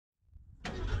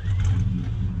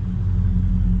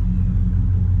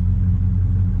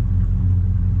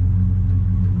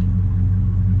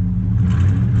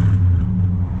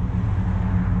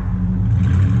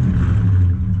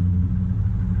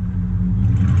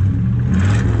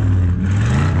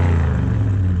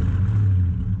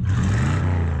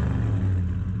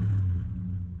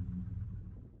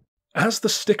as the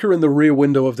sticker in the rear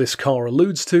window of this car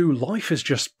alludes to, life is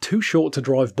just too short to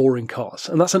drive boring cars,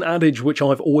 and that's an adage which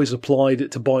I've always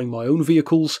applied to buying my own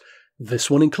vehicles,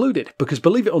 this one included, because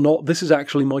believe it or not, this is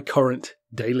actually my current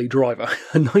daily driver,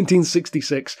 a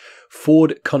 1966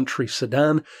 Ford Country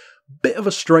Sedan. Bit of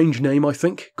a strange name, I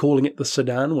think, calling it the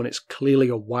sedan when it's clearly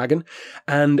a wagon,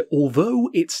 and although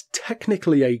it's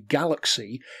technically a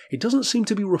Galaxie, it doesn't seem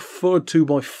to be referred to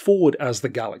by Ford as the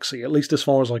Galaxie, at least as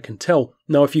far as I can tell.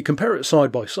 Now, if you compare it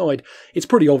side by side, it's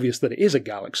pretty obvious that it is a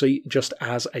Galaxie, just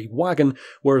as a wagon,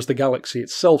 whereas the Galaxie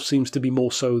itself seems to be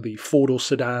more so the four-door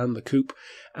sedan, the coupe,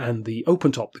 and the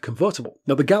open-top, the convertible.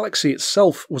 Now, the Galaxie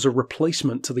itself was a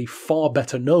replacement to the far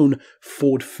better-known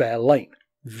Ford Fairlane.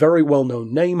 Very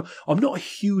well-known name. I'm not a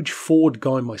huge Ford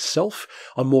guy myself.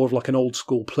 I'm more of like an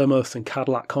old-school Plymouth and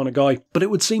Cadillac kind of guy. But it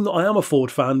would seem that I am a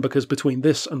Ford fan because between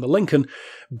this and the Lincoln,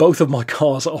 both of my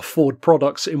cars are Ford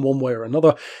products in one way or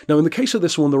another. Now, in the case of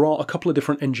this one, there are a couple of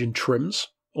different engine trims,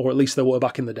 or at least there were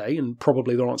back in the day, and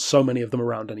probably there aren't so many of them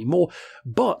around anymore.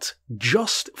 But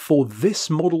just for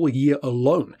this model year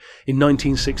alone, in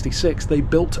 1966, they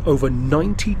built over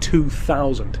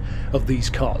 92,000 of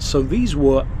these cars. So these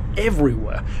were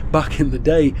everywhere back in the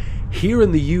day. Here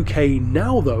in the UK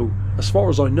now, though, as far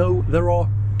as I know, there are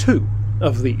 2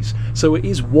 of these. So it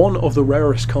is one of the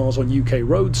rarest cars on UK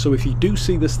roads, so if you do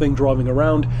see this thing driving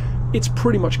around, it's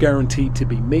pretty much guaranteed to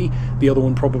be me. The other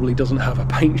one probably doesn't have a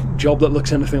paint job that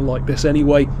looks anything like this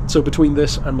anyway. So between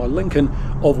this and my Lincoln,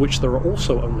 of which there are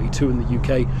also only 2 in the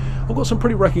UK, I've got some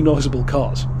pretty recognisable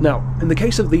cars. Now, in the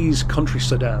case of these country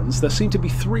sedans, there seem to be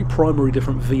 3 primary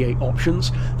different V8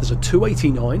 options. There's a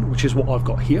 289, which is what I've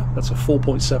got here. That's a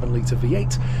 4.7 litre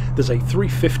V8. There's a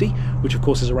 350, which of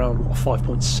course is around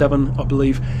 5.7, I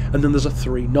believe. And then there's a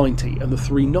 390. And the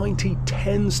 390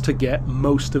 tends to get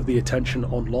most of the attention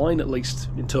online, at least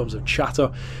in terms of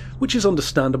chatter, which is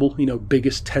understandable. You know,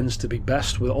 biggest tends to be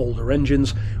best with older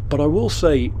engines, but I will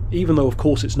say, even though of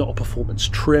course it's not a performance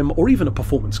trim or even a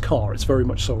performance car, it's very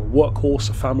much so a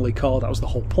workhorse, a family car. That was the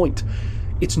whole point.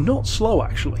 It's not slow,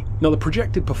 actually. Now, the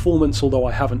projected performance, although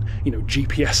I haven't,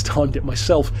 GPS timed it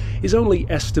myself, is only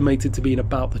estimated to be in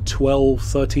about the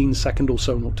 12-13 second or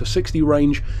so 0 to 60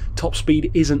 range. Top speed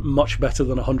isn't much better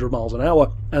than 100 miles an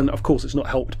hour, and of course it's not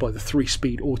helped by the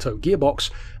 3-speed auto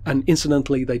gearbox, and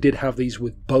incidentally they did have these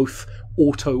with both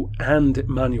auto and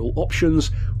manual options,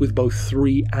 with both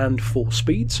 3 and 4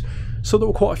 speeds. So there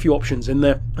were quite a few options in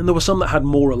there, and there were some that had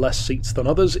more or less seats than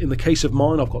others. In the case of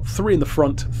mine, I've got 3 in the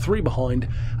front, 3 behind,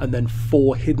 and then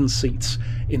 4 hidden seats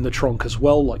in the trunk as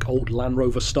well, like old Land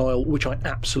Rover style, which I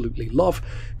absolutely love,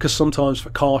 because sometimes for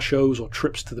car shows or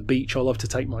trips to the beach, I love to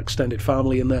take my extended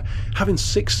family in there. Having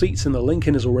 6 seats in the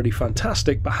Lincoln is already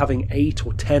fantastic, but having 8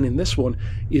 or 10 in this one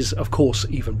is, of course,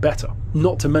 even better.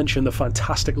 Not to mention the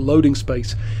fantastic loading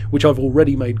space, which I've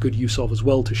already made good use of as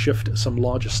well to shift some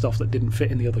larger stuff that didn't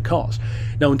fit in the other cars.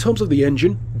 Now, in terms of the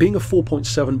engine, being a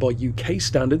 4.7 by UK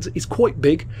standards is quite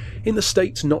big. In the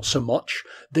States, not so much.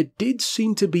 There did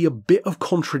seem to be a bit of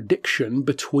contradiction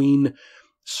between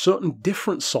certain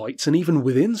different sites and even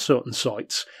within certain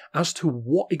sites as to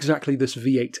what exactly this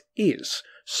V8 is.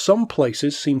 Some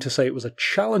places seem to say it was a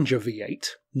Challenger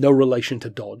V8, no relation to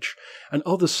Dodge, and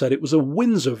others said it was a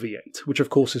Windsor V8, which of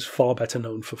course is far better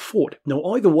known for Ford. Now,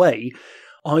 either way,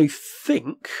 I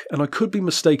think, and I could be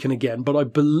mistaken again, but I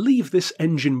believe this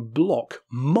engine block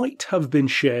might have been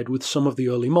shared with some of the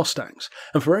early Mustangs.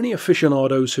 And for any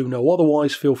aficionados who know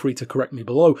otherwise, feel free to correct me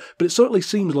below, but it certainly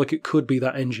seems like it could be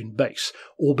that engine base,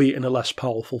 albeit in a less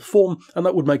powerful form, and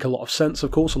that would make a lot of sense. Of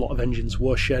course, a lot of engines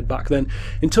were shared back then.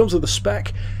 In terms of the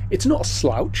spec, it's not a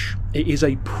slouch. It is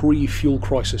a pre-fuel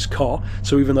crisis car,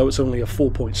 so even though it's only a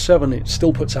 4.7, it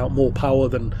still puts out more power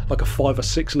than like a 5 or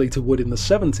 6 litre would in the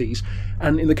 70s,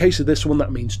 and in the case of this one,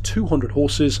 that means 200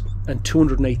 horses and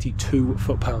 282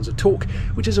 foot-pounds of torque,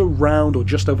 which is around or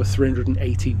just over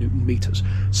 380 newton meters.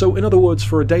 So in other words,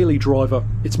 for a daily driver,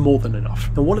 it's more than enough.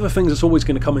 And one of the things that's always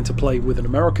going to come into play with an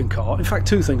American car, in fact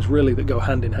 2 things really that go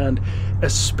hand in hand,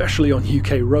 especially on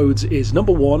UK roads, is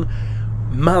number 1,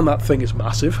 man, that thing is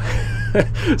massive.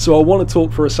 So I want to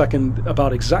talk for a second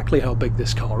about exactly how big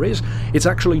this car is. It's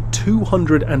actually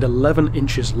 211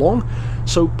 inches long,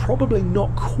 so probably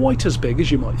not quite as big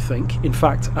as you might think. In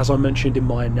fact, as I mentioned in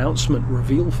my announcement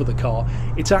reveal for the car,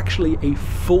 it's actually a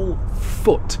full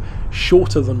foot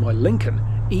shorter than my Lincoln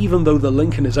even though the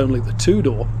Lincoln is only the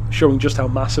two-door, showing just how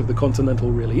massive the Continental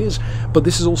really is, but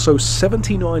this is also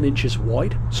 79 inches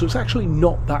wide, so it's actually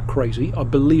not that crazy. I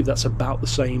believe that's about the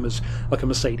same as like a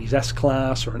Mercedes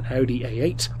S-Class or an Audi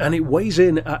A8, and it weighs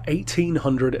in at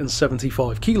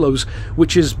 1,875 kilos,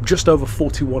 which is just over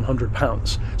 4,100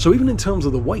 pounds. So even in terms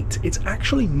of the weight, it's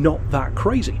actually not that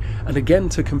crazy. And again,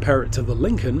 to compare it to the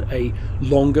Lincoln, a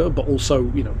longer but also,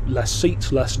 you know, less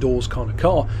seats, less doors kind of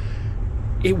car,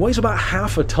 it weighs about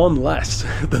half a ton less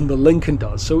than the Lincoln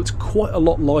does, so it's quite a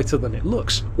lot lighter than it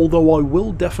looks. Although I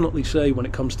will definitely say, when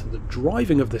it comes to the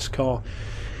driving of this car,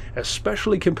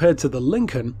 especially compared to the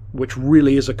Lincoln, which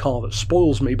really is a car that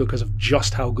spoils me because of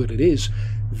just how good it is,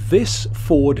 this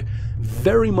Ford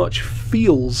very much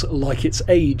feels like its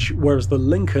age, whereas the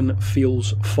Lincoln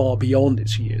feels far beyond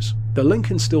its years. The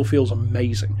Lincoln still feels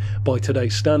amazing. By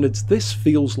today's standards, this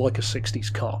feels like a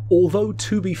 60s car. Although,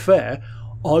 to be fair,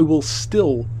 I will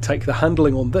still take the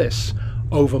handling on this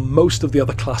over most of the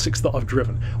other classics that I've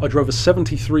driven. I drove a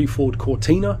 73 Ford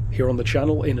Cortina here on the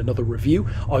channel in another review.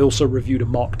 I also reviewed a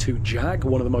Mark II Jag,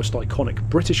 one of the most iconic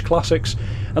British classics,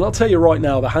 and I'll tell you right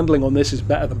now, the handling on this is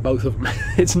better than both of them.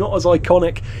 It's not as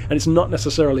iconic and it's not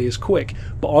necessarily as quick,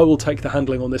 but I will take the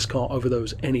handling on this car over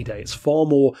those any day. It's far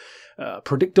more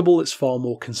predictable, it's far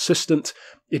more consistent,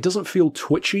 it doesn't feel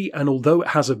twitchy, and although it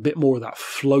has a bit more of that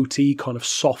floaty kind of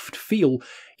soft feel,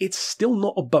 it's still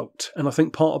not a boat, and I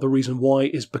think part of the reason why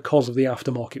is because of the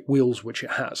aftermarket wheels which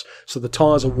it has. So the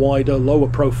tyres are wider, lower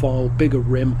profile, bigger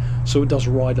rim, so it does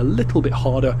ride a little bit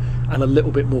harder and a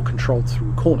little bit more controlled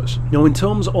through corners. Now, in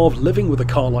terms of living with a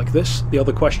car like this, the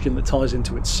other question that ties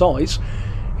into its size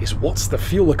is what's the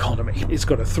fuel economy? It's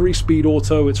got a 3-speed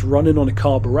auto, it's running on a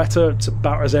carburetor, it's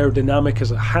about as aerodynamic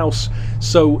as a house,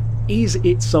 so is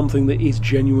it something that is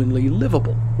genuinely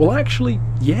livable? Well, actually,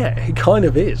 yeah, it kind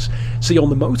of is. See, on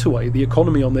the motorway, the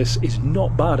economy on this is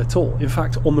not bad at all. In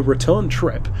fact, on the return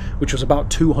trip, which was about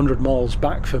 200 miles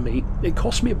back for me, it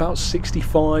cost me about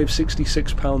 65,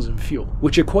 66 pounds in fuel,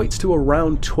 which equates to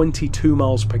around 22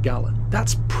 miles per gallon.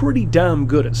 That's pretty damn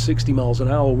good at 60 miles an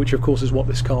hour, which of course is what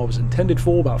this car was intended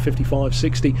for, about 55,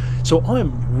 60, so I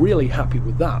am really happy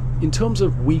with that. In terms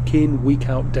of week in, week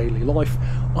out daily life,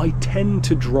 I tend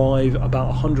to drive about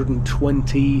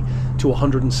 120 to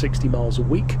 160 miles a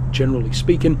week, generally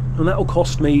speaking, and that will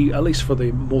cost me, at least for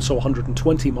the more so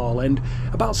 120 mile end,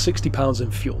 about 60 pounds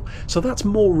in fuel. So that's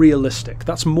more realistic.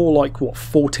 That's more like, what,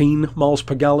 14 miles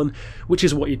per gallon, which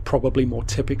is what you'd probably more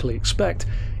typically expect.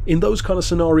 In those kind of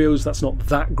scenarios, that's not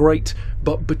that great,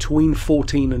 but between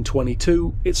 14 and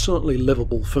 22, it's certainly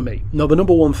livable for me. Now, the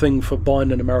number one thing for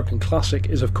buying an American classic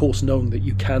is, of course, knowing that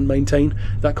you can maintain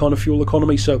that kind of fuel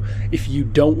economy. So if you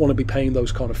don't want to be paying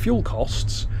those kind of fuel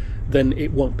costs, then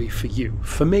it won't be for you.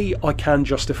 For me, I can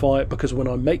justify it because when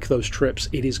I make those trips,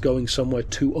 it is going somewhere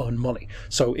to earn money.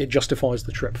 So it justifies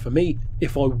the trip for me.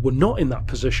 If I were not in that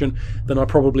position, then I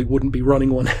probably wouldn't be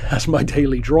running one as my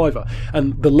daily driver.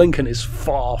 And the Lincoln is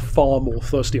far, far more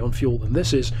thirsty on fuel than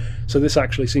this is, so this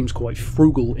actually seems quite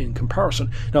frugal in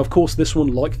comparison. Now, of course, this one,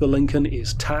 like the Lincoln,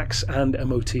 is tax and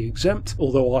MOT exempt,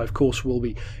 although I, of course, will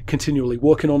be continually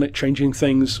working on it, changing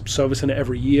things, servicing it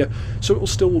every year, so it will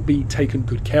still be taken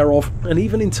good care of. And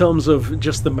even in terms of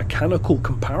just the mechanical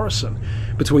comparison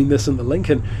between this and the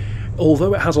Lincoln,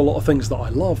 although it has a lot of things that I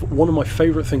love, one of my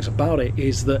favourite things about it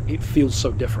is that it feels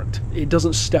so different. It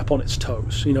doesn't step on its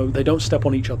toes. You know, they don't step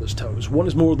on each other's toes. One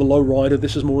is more of the low rider,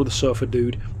 this is more of the surfer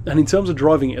dude. And in terms of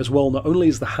driving it as well, not only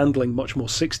is the handling much more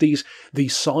 60s, the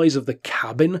size of the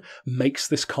cabin makes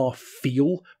this car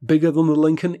feel bigger than the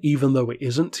Lincoln, even though it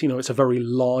isn't. You know, it's a very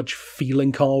large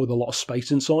feeling car with a lot of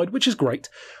space inside, which is great.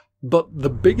 But the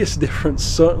biggest difference,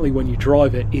 certainly when you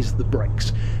drive it, is the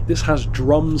brakes. This has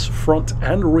drums front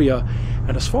and rear,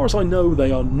 and as far as I know,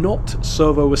 they are not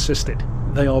servo assisted.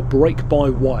 They are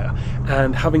brake-by-wire,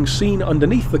 and having seen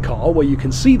underneath the car where you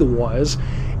can see the wires,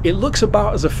 it looks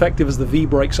about as effective as the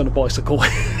V-brakes on a bicycle.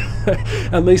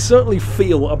 And they certainly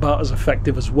feel about as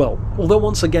effective as well. Although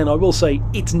once again, I will say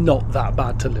it's not that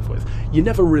bad to live with. You're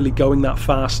never really going that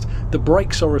fast. The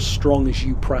brakes are as strong as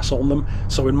you press on them.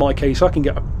 So in my case, I can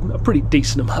get a pretty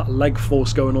decent amount of leg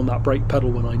force going on that brake pedal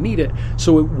when I need it.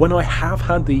 So when I have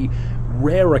had the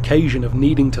rare occasion of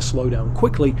needing to slow down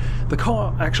quickly, the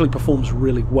car actually performs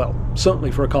really well.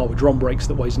 Certainly for a car with drum brakes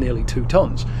that weighs nearly 2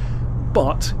 tons.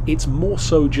 But it's more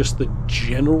so just the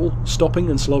general stopping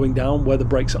and slowing down where the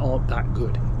brakes aren't that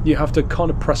good. You have to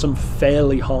kind of press them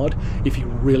fairly hard if you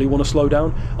really want to slow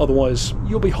down, otherwise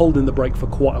you'll be holding the brake for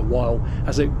quite a while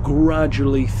as it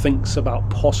gradually thinks about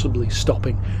possibly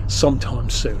stopping sometime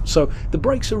soon. So the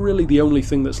brakes are really the only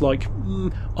thing that's like,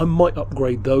 I might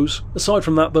upgrade those. Aside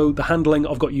from that though, the handling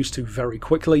I've got used to very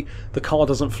quickly. The car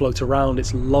doesn't float around,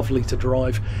 it's lovely to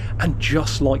drive, and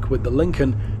just like with the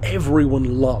Lincoln,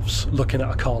 everyone loves looking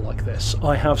at a car like this.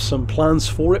 I have some plans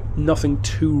for it, nothing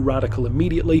too radical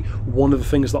immediately. One of the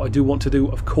things that I do want to do,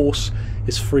 of course,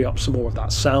 is free up some more of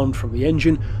that sound from the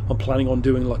engine. I'm planning on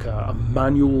doing like a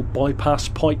manual bypass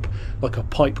pipe, like a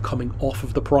pipe coming off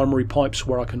of the primary pipes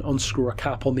where I can unscrew a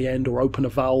cap on the end or open a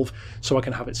valve so I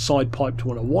can have it side piped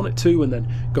when I want it to, and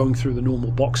then going through the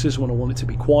normal boxes when I want it to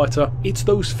be quieter. It's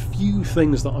those few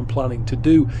things that I'm planning to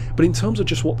do, but in terms of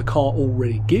just what the car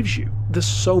already gives you, there's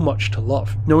so much to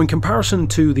love. Now, in comparison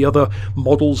to the other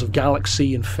models of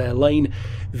Galaxie and Fairlane,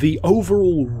 the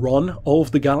overall run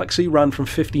of the Galaxie ran from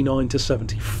 59 to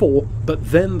 74, but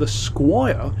then the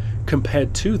Squire,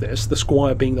 compared to this, the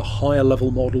Squire being the higher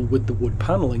level model with the wood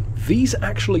paneling, these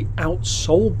actually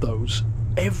outsold those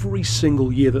every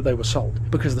single year that they were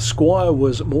sold, because the Squire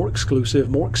was more exclusive,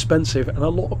 more expensive, and a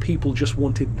lot of people just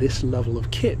wanted this level of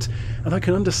kit, and I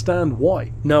can understand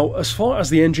why. Now, as far as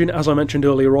the engine, as I mentioned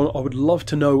earlier on, I would love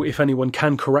to know if anyone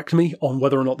can correct me on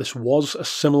whether or not this was a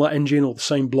similar engine or the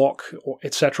same block or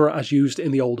etc. as used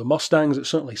in the older Mustangs. It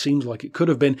certainly seems like it could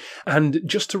have been. And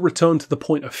just to return to the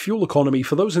point of fuel economy,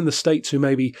 for those in the States who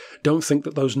maybe don't think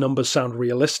that those numbers sound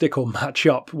realistic or match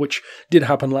up, which did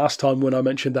happen last time when I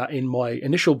mentioned that in my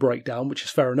initial breakdown, which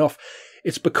is fair enough,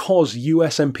 it's because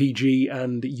US MPG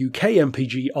and UK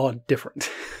MPG are different.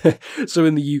 So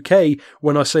in the UK,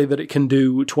 when I say that it can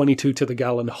do 22 to the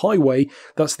gallon highway,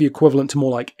 that's the equivalent to more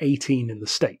like 18 in the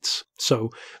States. So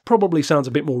probably sounds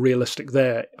a bit more realistic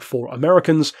there for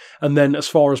Americans. And then as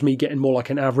far as me getting more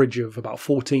like an average of about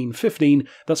 14, 15,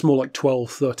 that's more like 12,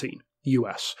 13.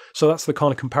 US. So that's the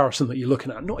kind of comparison that you're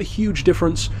looking at. Not a huge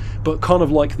difference, but kind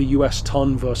of like the US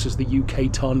ton versus the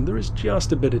UK ton, there is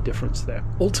just a bit of difference there.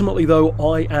 Ultimately though,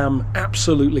 I am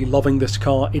absolutely loving this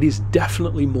car. It is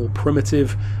definitely more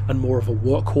primitive and more of a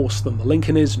workhorse than the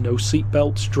Lincoln is. No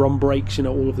seatbelts, drum brakes, you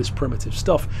know, all of this primitive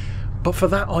stuff. But for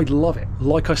that, I'd love it.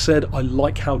 Like I said, I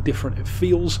like how different it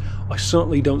feels. I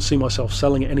certainly don't see myself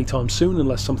selling it anytime soon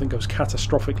unless something goes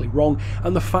catastrophically wrong.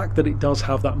 And the fact that it does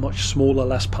have that much smaller,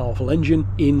 less powerful engine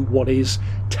in what is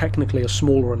technically a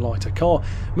smaller and lighter car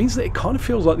means that it kind of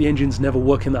feels like the engine's never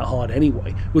working that hard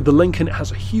anyway. With the Lincoln, it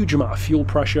has a huge amount of fuel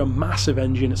pressure, massive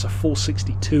engine, it's a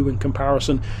 462 in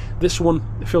comparison. This one,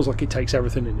 it feels like it takes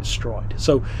everything in its stride.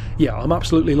 So yeah, I'm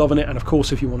absolutely loving it. And of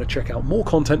course, if you want to check out more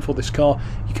content for this car,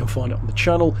 you can find on the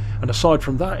channel. And aside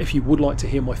from that, if you would like to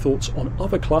hear my thoughts on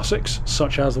other classics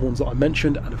such as the ones that I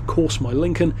mentioned and of course my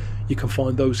Lincoln, you can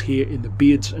find those here in the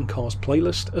Beards and Cars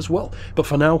playlist as well. But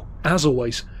for now, as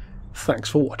always, thanks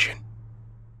for watching.